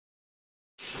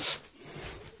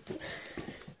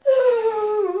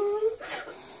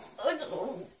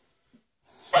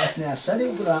Stephanie, I said it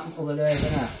was going to happen the other day,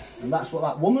 didn't I? And that's what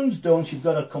that woman's done. She's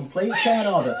got a complete care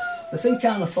order. They think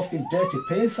I'm a fucking dirty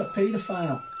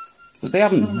paedophile. But they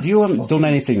haven't. You haven't done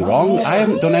anything wrong. I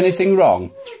haven't done anything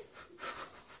wrong.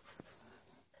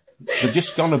 They've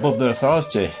just gone above their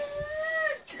authority.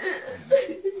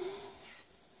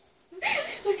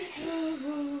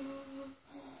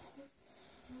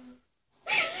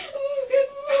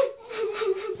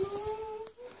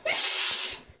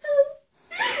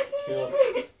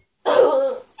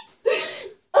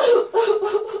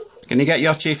 Can you get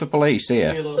your chief of police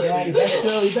here? Yeah, you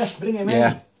best bring him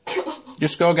in.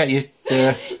 Just go get your...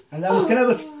 And then we can have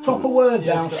a proper word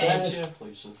downstairs.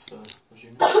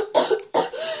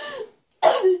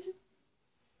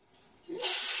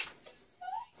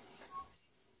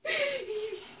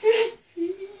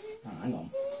 Hang on.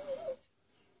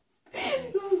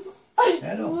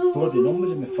 I don't bloody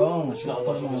numbers in my phone. It's not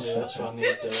enough of us here, so I need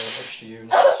extra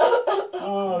units.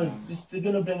 Oh, they're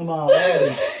going to bring them all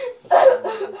in.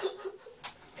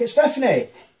 Okay, Stephanie,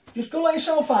 just go let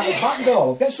yourself out the back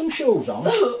door. Get some shoes on.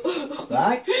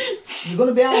 Right? You're going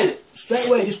to be out straight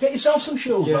away. Just get yourself some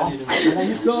shoes on. And then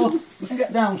just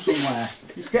get down somewhere.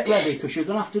 Just get ready, because you're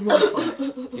going to have to run for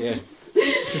it. Yeah.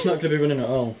 She's not going to be running at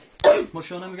all. What's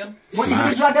your name again? What, you're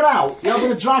going to drag her out? You're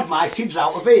going to drag my kids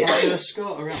out of here? I'm going to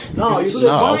escort her out. No, you're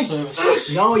going to...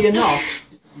 No, you're not.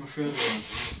 I'm afraid of them.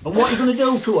 And what are you going to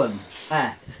do to them?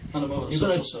 And I'm over the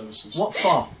social services. What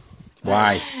for?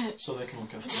 Why? So they can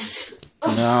look after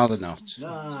them. No, they're not.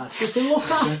 Nah, so they look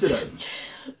after them.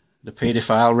 The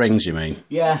paedophile rings, you mean?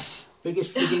 Yeah,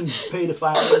 biggest frigging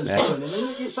paedophile rings. Yeah.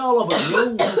 It's all over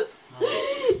the news.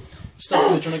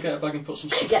 Stephanie, do you want to get a bag and put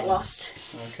some stuff Get in? lost.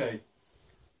 Okay.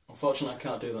 Unfortunately, I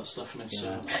can't do that, Stephanie,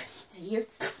 so... You're a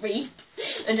creep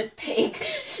and a pig.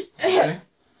 Okay.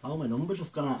 All my numbers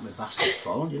have gone out of my bastard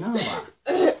phone, do you know that?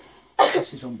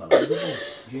 This is unbelievable.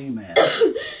 Gmail.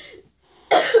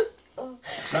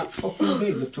 That fucking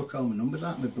big, they've took all my numbers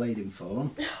out of my blading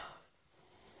phone.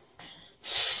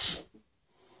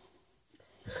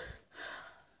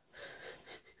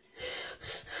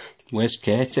 Where's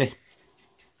Katie?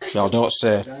 So don't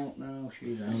say. I don't know,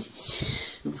 she don't.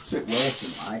 You'll sit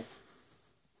waiting, like.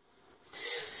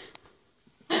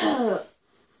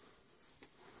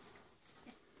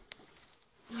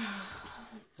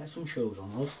 Get some shoes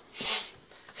on, love.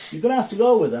 You're going to have to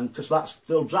go with them, because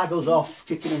they'll drag us off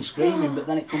kicking and screaming, but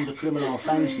then it comes a criminal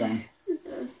offence then.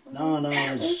 No,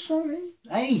 I'm sorry.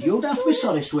 Hey, you'd have to be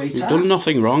sorry, sweetheart. You've done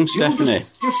nothing wrong, Stephanie.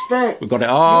 Just stay. We've got it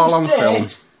all on film.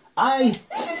 I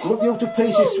love you to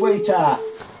pieces, sweetheart.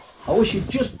 I wish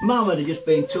you'd Mum had just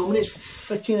been 2 minutes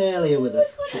freaking earlier with the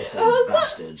chuffing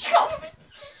bastards.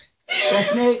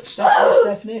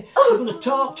 Stephanie, they're going to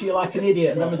talk to you like an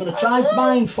idiot, and then they're going to try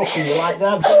mind fucking you like they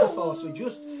have done before, so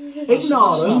just ignore them. That's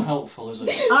not helpful, is it?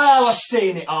 Oh, I've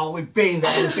seen it all. We've been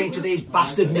there. We've been to these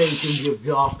bastard meetings you've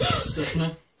got.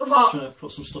 Stephanie, What? trying to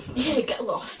put some stuff in Yeah, it. get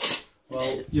lost.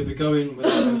 Well, you'll be going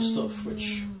without any stuff,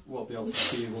 which won't be helpful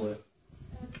for you, will it?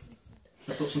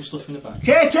 Should I put some stuff in the bag?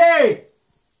 Katie!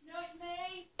 No, it's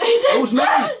me. Who's me?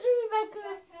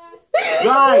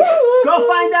 Right, go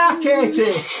find our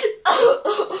Katie.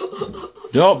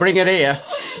 Don't bring her here.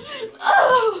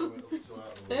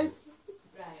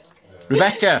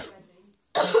 Rebecca.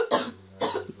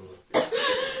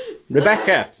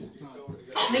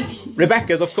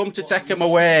 Rebecca, they've come to take them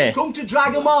away. Come to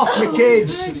drag them off, my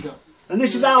kids. And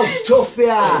this is how tough they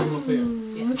are.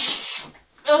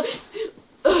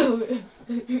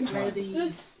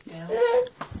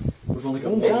 We've only got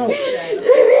Come one. out.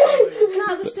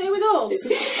 Can't they stay with us?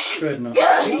 Afraid not.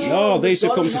 No, these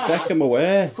have come to take them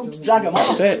away. Come to drag them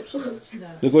off. That's it.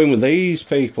 They're going with these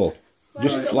people.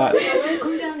 Just like...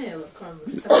 Come down here, look, come.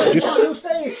 Just... You'll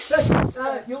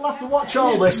you'll have to watch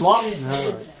all this lot.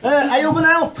 Are you going to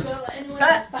help?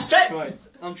 Step. Right,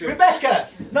 Andrew. Rebecca!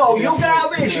 No, you get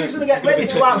out of here. She's going to get ready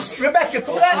to out. Rebecca,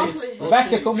 come down.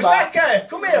 Rebecca, come back. Rebecca,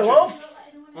 come here, love.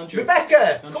 Andrew.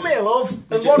 Rebecca, come here, love.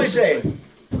 And what is it?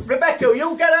 Rebecca,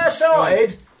 you get her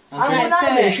sorted. I'm going out of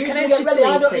here. She's going to get ready.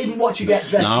 I don't even watch you get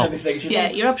dressed and everything. She's Yeah,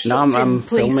 you're obstructing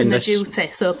police in their duty,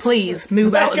 so please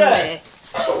move out of the way.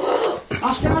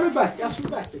 Ask her, Rebecca. Ask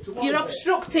Rebecca. You're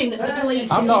obstructing the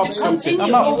police. I'm not If you obstructing. continue,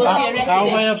 I'm not. you will be How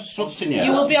am I arrested. obstructing you?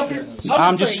 You will be I'm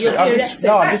just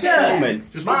arrested. filming.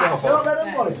 Just look Right, off. don't let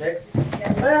them, what is it?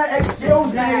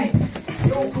 Excuse me.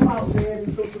 Don't come out here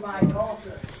and come to my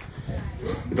daughter.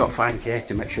 You've got to find Kate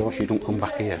to make sure she don't come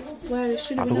back here. Where is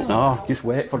she? I don't know. Just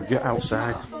wait for her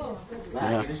outside.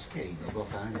 Yeah.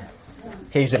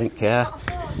 Keys don't care.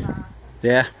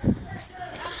 Yeah.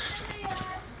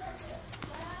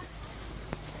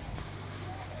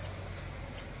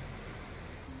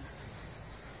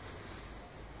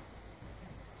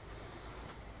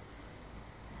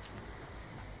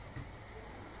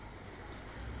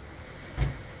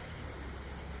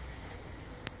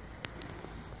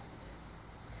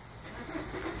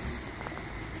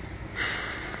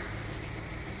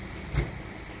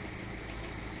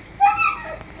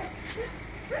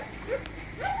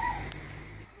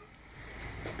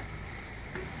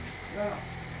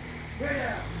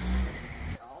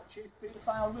 Oh, Chief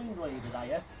Paedophile ringleader, are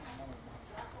you?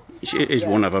 She is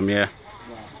one of them, yeah.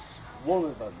 One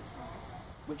of them.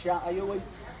 Which are you in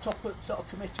top of sort of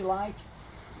committee like?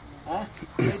 Huh?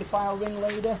 Paedophile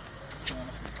ringleader?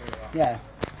 Yeah.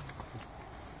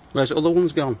 Where's the other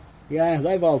ones gone? Yeah,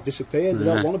 they've all disappeared. They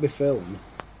don't want to be filmed.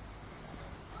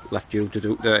 Left you to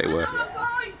do dirty work.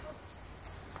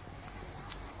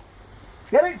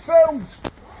 Get it filmed,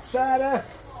 Sarah.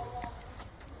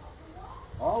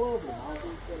 All over them. I'll do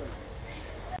it.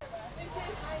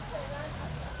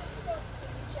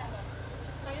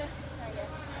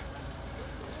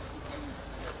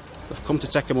 They've come to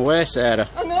take him away, Sarah.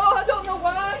 I know, I don't know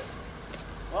why.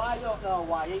 Well, I don't know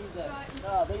why either. Right.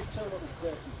 No, these two little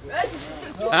dirty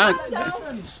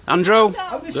Andrew.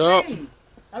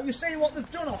 Have you seen what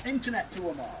they've done on internet to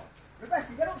them all?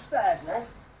 Rebecca, get upstairs, love,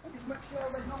 and just make sure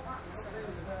there's no accident to do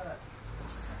with her.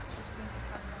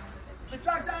 They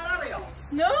dragged our Harry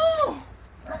off. No.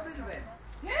 Got rid of him.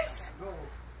 Yes. Go.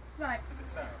 Right. Is it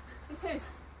Sarah? It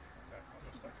is. Okay, I'll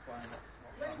just explain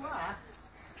There you are.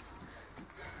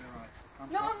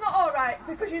 No, I'm not all right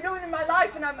because you're ruining my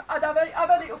life, and I've had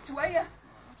it up to here.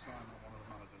 I'm signing on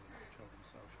one of the managers of the children's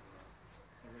social work.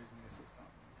 The reason this has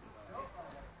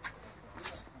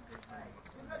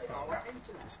happened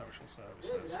to social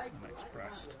services and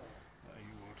expressed that he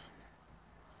would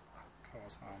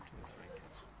cause harm to the 3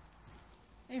 kids.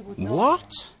 He would not.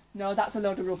 What? No, that's a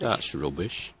load of rubbish. That's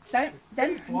rubbish. Then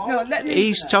no, let me.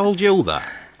 He's told you that?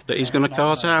 That he's going to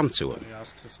cause harm to him? He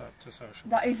has to social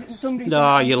That is somebody's. No,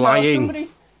 done it. you're lying.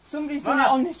 Somebody's done it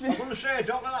on his. I'm going to say,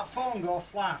 don't let that phone go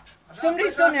flat.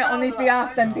 Somebody's done it on his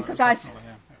behalf then, because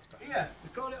Here, we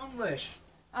call it on this.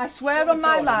 I swear on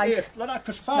my life.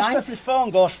 Because fast if his phone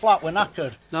goes flat, we're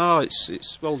knackered. No,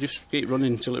 it's well, just keep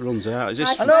running until it runs out. Is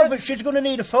this? I know, but she's going to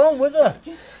need a phone with her.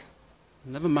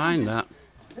 Never mind that.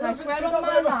 I swear She's on not my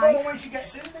going to have a phone life. when she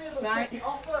gets in there, they'll Right. take it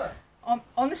off her.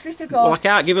 Honestly to Well, I God,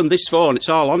 can't give him this phone. It's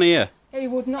all on here. he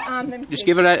would not harm them. Just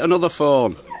give her another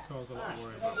phone. Cause a lot of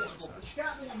worry about what it says.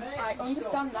 I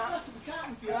understand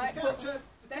that. Right, but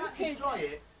them kids,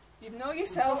 you know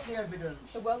yourself,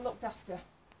 they're well looked after.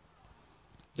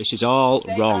 This is all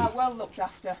They wrong. are well looked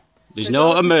after. There's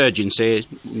no emergency.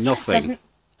 Nothing.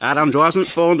 Our Andrew hasn't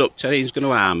phoned up telling he's going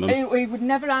to harm them. He would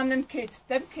never harm them kids.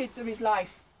 Them kids are his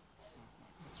life.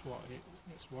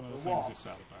 It's one of the things he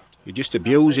said about it. You're just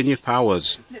abusing your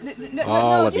powers.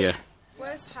 All of you.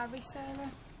 Where's Harry, Sarah?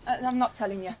 I'm not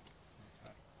telling you.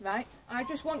 Right? I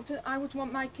would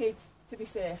want my kids to be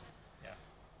safe.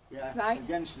 Yeah, Right.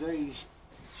 against these.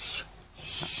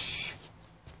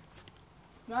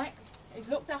 Right? He's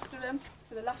looked after them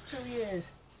for the last 2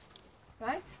 years.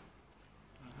 Right?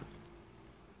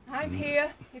 I'm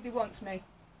here if he wants me.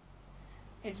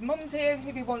 His mum's here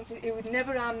if he wants it. He would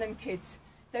never harm them kids.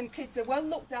 Them kids are well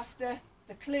looked after,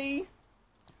 they're clean,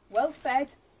 well fed.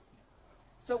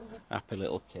 So Happy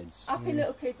little kids. happy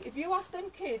little kids. If you ask them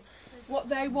kids what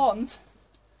they want,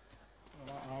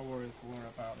 Well, I worry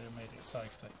about the immediate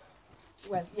safety.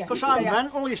 well, yeah. Because I'm they are.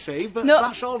 mental, you see, but No,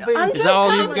 that's all been... Andrew, Is that all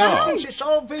calm you've got? down. It's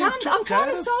all been I'm took trying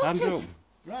care to of. sort Andrew. it.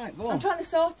 Right, go I'm on. trying to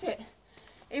sort it.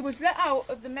 He was let out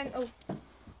of the mental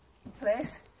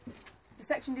place. The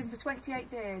section did for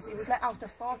 28 days. He was let out of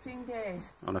 14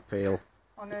 days On appeal.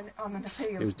 on an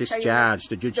appeal. He was discharged.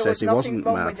 The judge There says he nothing wasn't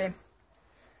wrong mad. with him.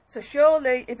 So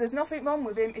surely, if there's nothing wrong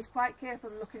with him, he's quite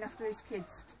capable of looking after his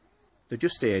kids. They're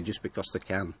just here just because they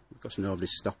can. Because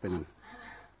nobody's stopping them.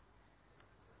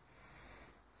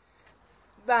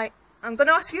 Right, I'm going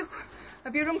to ask you,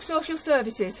 have you rung social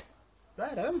services?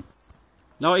 There, them.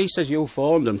 No, he says you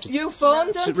phoned them. You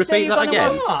phoned them to repeat say you're that going to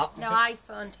again. ring? No, I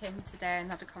phoned him today and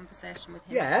had a conversation with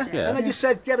him. Yeah, today. Yeah. and I just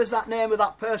said, get us that name of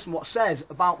that person what says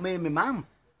about me and my mum.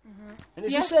 And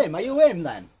it's Yeah. the same, are you him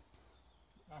then?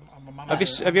 I'm a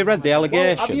manager. Have you read the Well,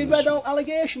 allegations? have you read all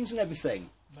allegations and everything?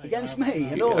 Against me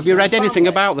and us Have you and read anything family?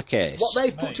 about the case? What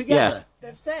they've put together?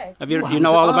 They've said. Have you? Well, You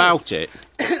know all oh. about it.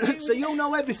 So you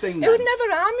know everything He then? would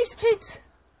never harm his kids.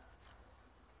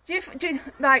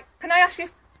 Like, can I ask you,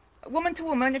 woman to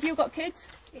woman, have you got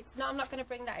kids? It's not. I'm not going to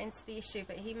bring that into the issue,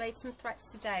 but he made some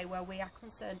threats today where we are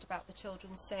concerned about the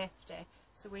children's safety.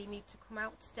 So we need to come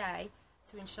out today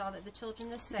to ensure that the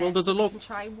children are safe. Well, does so it we look- can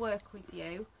try and work with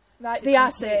you. Right, to they are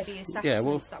complete safe. The assessments Yeah,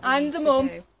 well, that we I'm need the to mum.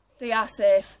 do. They are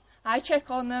safe. I check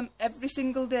on them every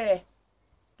single day.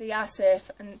 They are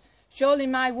safe. And surely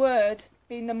my word,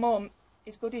 being the mum,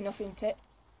 is good enough, isn't it?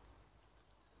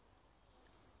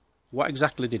 What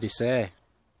exactly did he say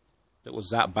that was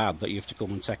that bad that you have to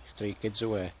come and take 3 kids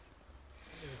away?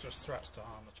 It was just threats to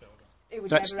harm the children. he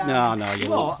would never harm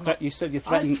them. You said you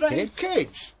threatened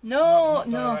kids. No, Not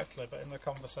no. directly, but in the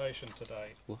conversation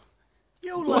today.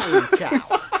 You lying cow.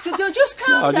 Just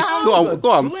calm down. Go on.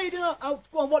 Go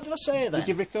on, what did I say then? Did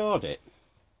you record it?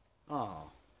 Oh,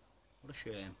 what a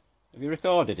shame. Have you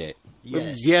recorded it?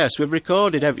 Yes. Yes, we've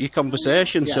recorded your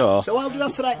conversation, So how did I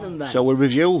threaten them then? So we'll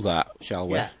review that, shall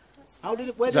we? Yeah. Where Is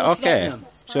did that I okay? threaten them?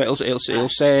 So it'll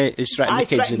say he's threatened I the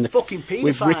kids in the. fucking paedophiles.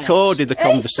 We've recorded the Hey,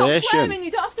 stop conversation. swearing,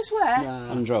 you don't have to swear.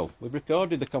 Andrew, we've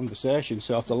recorded the conversation,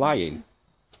 so if they're lying.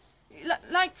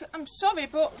 Like, I'm sorry,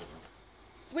 but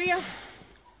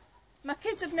my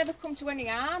kids have never come to any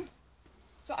harm.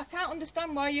 So I can't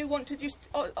understand why you want to just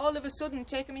all of a sudden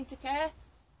take them into care.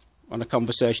 On a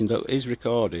conversation that is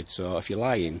recorded, so if you're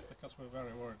lying. Because we're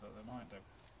very worried that they might do.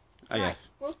 Oh, yeah. Right,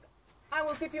 well, I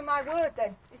will give you my word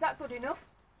then. Is that good enough?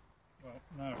 Well,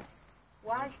 no.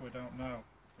 Why? Because we don't know.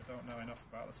 We don't know enough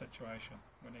about the situation.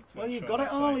 We need to. Well, you've ensure got it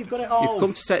their all. safety You've got it too. all. You've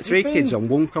come to take three kids on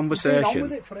one You've been on conversation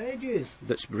with it for ages.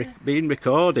 that's being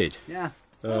recorded. Yeah.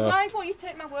 Well, why won't you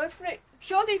take my word for it?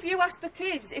 Surely if you ask the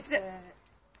kids, if they...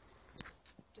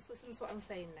 Just listen to what I'm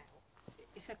saying now.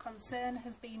 If a concern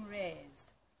has been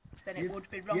raised, then it would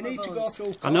be wrong You need of to go us.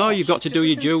 through. I know you've got to do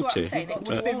your Just listen to what I'm duty. saying. It You've got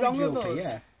would to be do wrong your of duty,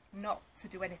 us yeah. not to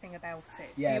do anything about it.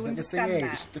 Yeah, do you but the thing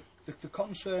understand is, that? the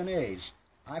concern is,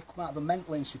 I've come out of a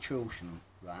mental institution,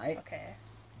 right? Okay.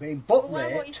 Being butt Well, why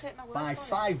won't you raped take my word by for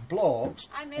it? 5 blokes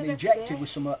I'm here and every injected day. with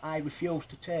something I refused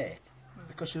to take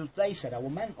because they said I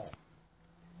was mental.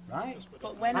 Right?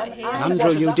 But we're not here.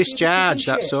 Andrew, you discharged,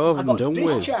 that's over and done I got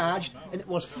with. discharged and it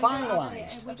was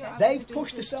finalised. They've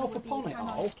pushed themselves upon it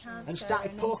all and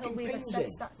started poking pins in.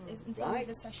 Right?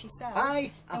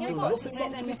 I have done nothing but to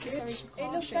the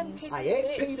kids. I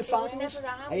hate paedophiles.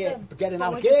 I hate getting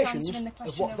allegations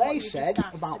of what they said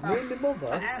about me and my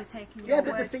mother. Yeah,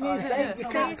 but the thing is, you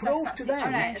can't prove to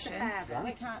them.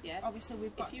 We can't. Obviously,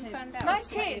 we've got to. My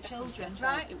kid,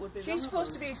 right, she's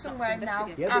supposed to be somewhere now,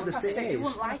 Yeah, but the 6:30 thing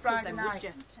is- on a Friday night.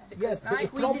 Yeah, but the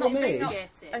Right, we problem didn't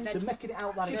is, and they're making it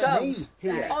out like she it's me goes.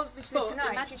 here. Obviously But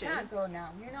tonight imagine she can't go now,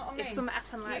 you know what I mean? If something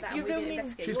happened like that, You and we didn't ruining-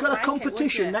 investigate, She's you got a wouldn't like it, would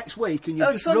competition you? next week and you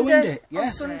On just Sunday, ruined it. on Yeah.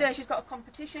 Sunday she's got a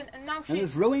competition and now And she's...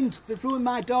 they've ruined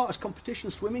my daughter's competition,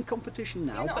 swimming competition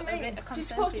now. You know what I mean? She's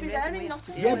supposed to be there in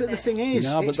Nottingham. Yeah, but the thing is,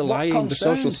 No, but it's the what lying, the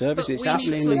social concerns. service, it's But we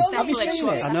need happening. to Have you seen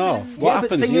establish it? I know. Yeah, What but the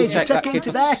happens? thing You is, you take that take kid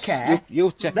into their care.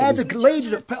 You take They're them. the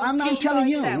leaders. I'm telling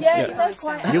you. Yeah, they're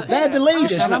quite... They're the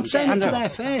leaders, and I'm saying it to Andrew. their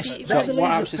face. So They're the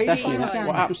what happens leaders to of Stephanie? paedophiles.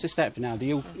 What happens to Stephanie now? Do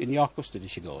you in your custody?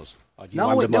 She goes. Or do you No,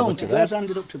 hand it them over don't. to It them? goes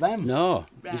handed up to them. No,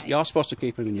 Right. you're supposed to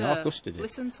keep them in your So, custody.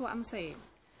 listen to what I'm saying,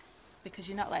 because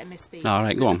you're not letting me speak. All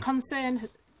right, go on. The concern,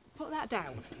 put that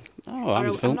down. Oh, Or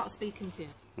I'm I'm not speaking to you.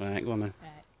 Right, go on then.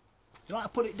 Right. You like to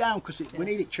put it down because we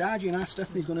need it charging. Now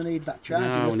Stephanie's going to need that charging.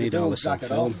 No, if we they need all don't this on drag it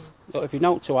film. off. Look, if you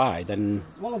note to hide, then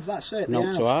Well, that's it. note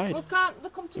yeah. to hide. Well, can't they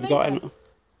come to You me got then? any?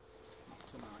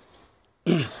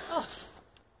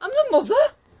 I'm the mother,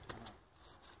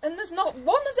 and there's not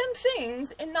one of them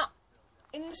things in that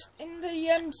in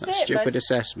the That stupid statement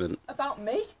assessment. about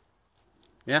me.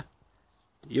 Yeah.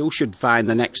 You should find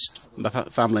the next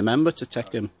family member to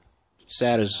take him.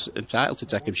 Sarah's entitled to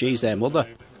take him. She's their mother.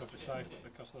 It could be safe, but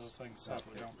because of the things said,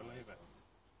 we don't believe it.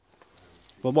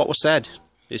 Well, what was said?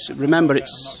 Remember,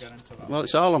 it's I'm not getting into that. well,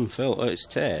 it's all on film. It's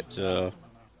taped. So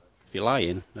if you're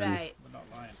lying, then Right. We're not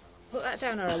lying. Put that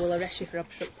down or I will arrest you for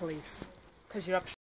obstruct police. Because you're obstructing.